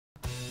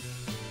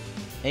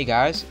Hey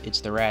guys,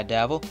 it's the Rad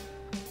Dabble.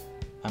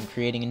 I'm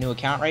creating a new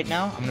account right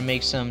now. I'm going to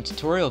make some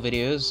tutorial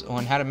videos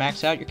on how to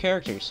max out your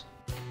characters.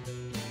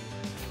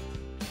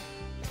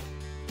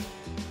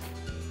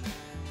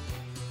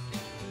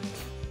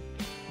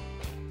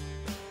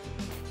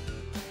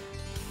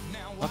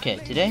 Okay,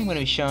 today I'm going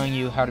to be showing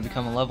you how to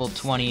become a level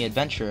 20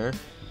 adventurer.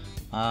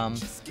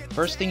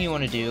 First thing you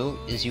want to do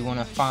is you want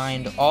to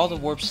find all the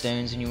warp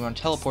stones and you want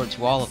to teleport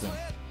to all of them.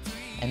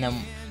 And then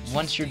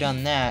once you're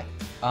done that,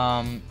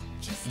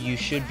 you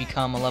should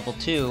become a level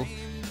 2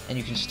 and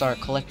you can start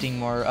collecting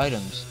more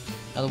items.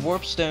 Now the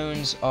warp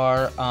stones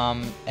are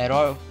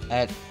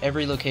at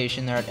every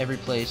location, they're at every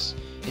place.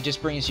 It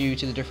just brings you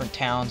to the different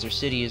towns or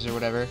cities or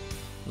whatever,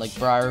 like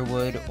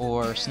Briarwood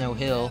or Snow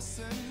Hill.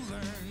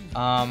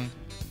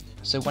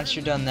 So once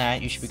you're done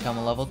that, you should become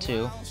a level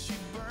 2,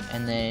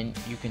 and then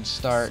you can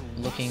start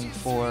looking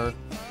for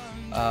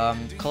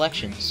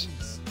collections.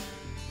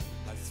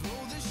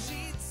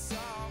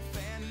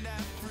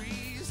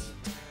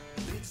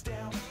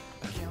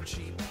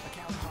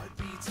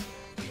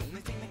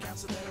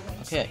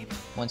 Okay,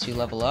 once you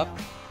level up,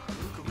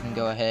 you can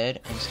go ahead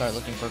and start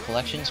looking for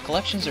collections.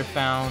 Collections are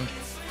found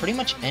pretty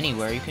much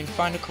anywhere. You can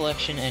find a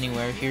collection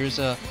anywhere. Here's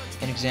an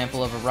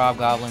example of a Rob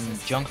Goblin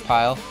junk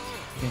pile.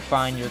 You can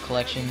find your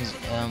collections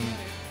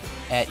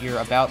at your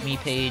About Me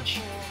page,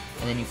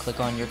 and then you click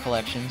on your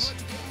collections.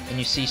 And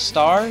you see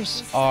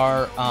stars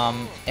are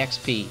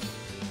XP.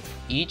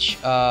 Each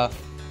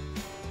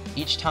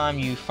time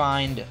you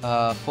find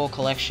a full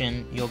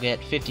collection, you'll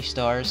get 50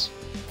 stars,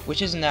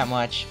 which isn't that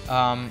much.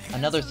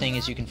 Another thing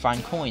is you can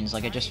find coins,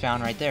 like I just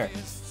found right there.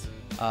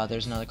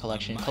 There's another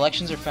collection.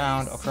 Collections are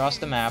found across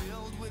the map,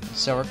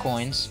 so are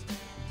coins.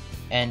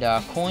 And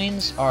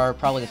coins are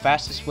probably the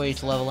fastest way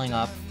to leveling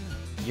up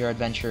your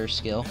adventurer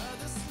skill.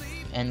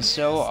 And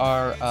so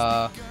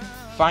are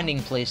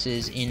finding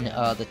places in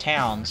the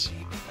towns,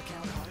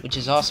 which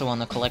is also on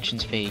the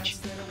collections page.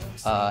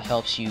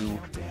 Helps you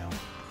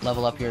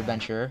level up your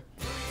adventurer.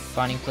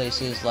 Finding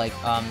places like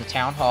the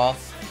town hall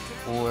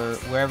or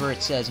wherever it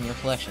says in your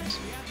collections.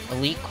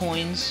 Elite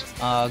coins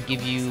they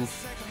give you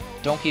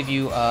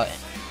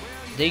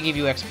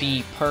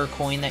XP per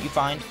coin that you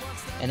find,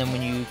 and then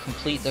when you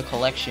complete the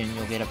collection,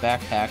 you'll get a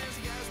backpack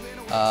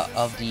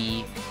of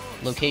the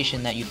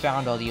location that you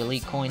found all the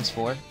elite coins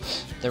for.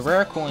 The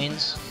rare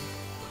coins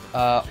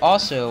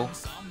also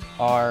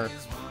are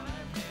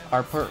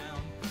per.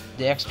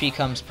 The XP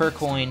comes per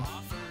coin,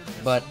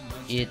 but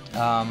it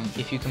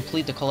if you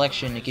complete the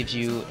collection, it gives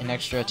you an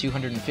extra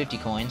 250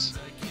 coins.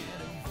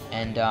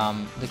 And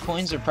the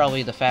coins are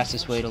probably the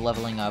fastest way to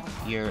leveling up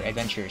your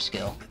adventurer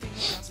skill.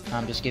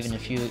 I'm just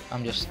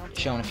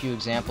showing a few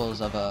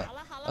examples of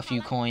a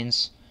few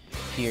coins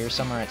here.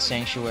 Some are at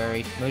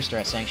Sanctuary. Most are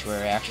at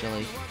Sanctuary,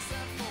 actually.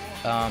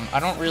 I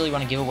don't really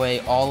want to give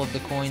away all of the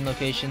coin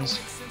locations,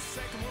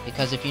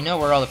 because if you know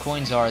where all the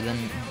coins are, then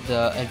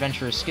the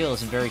adventurer skill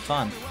isn't very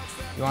fun.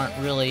 You aren't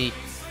really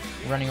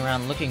running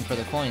around looking for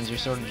the coins. You're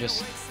sort of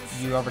just,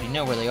 you already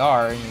know where they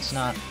are, and it's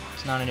not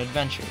an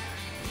adventure.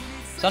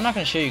 So I'm not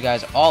going to show you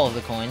guys all of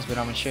the coins, but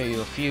I'm going to show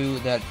you a few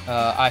that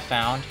I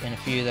found and a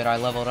few that I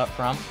leveled up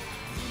from.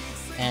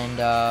 And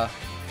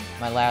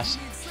my last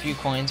few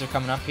coins are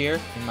coming up here,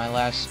 and my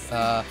last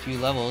few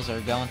levels are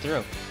going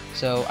through.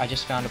 So I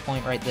just found a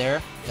point right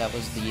there. That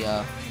was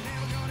the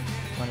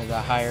one of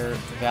the higher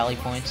valley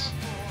points.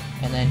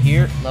 And then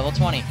here, level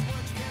 20.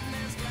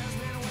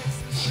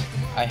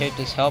 I hope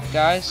this helped,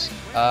 guys.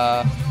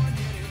 I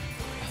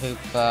hope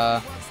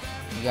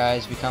you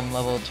guys become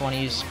level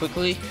 20s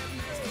quickly.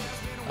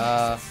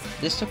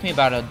 This took me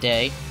about a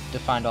day to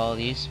find all of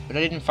these, but I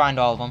didn't find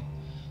all of them.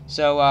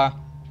 So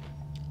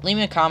leave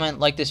me a comment,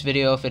 like this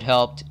video if it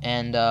helped,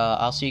 and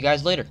I'll see you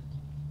guys later.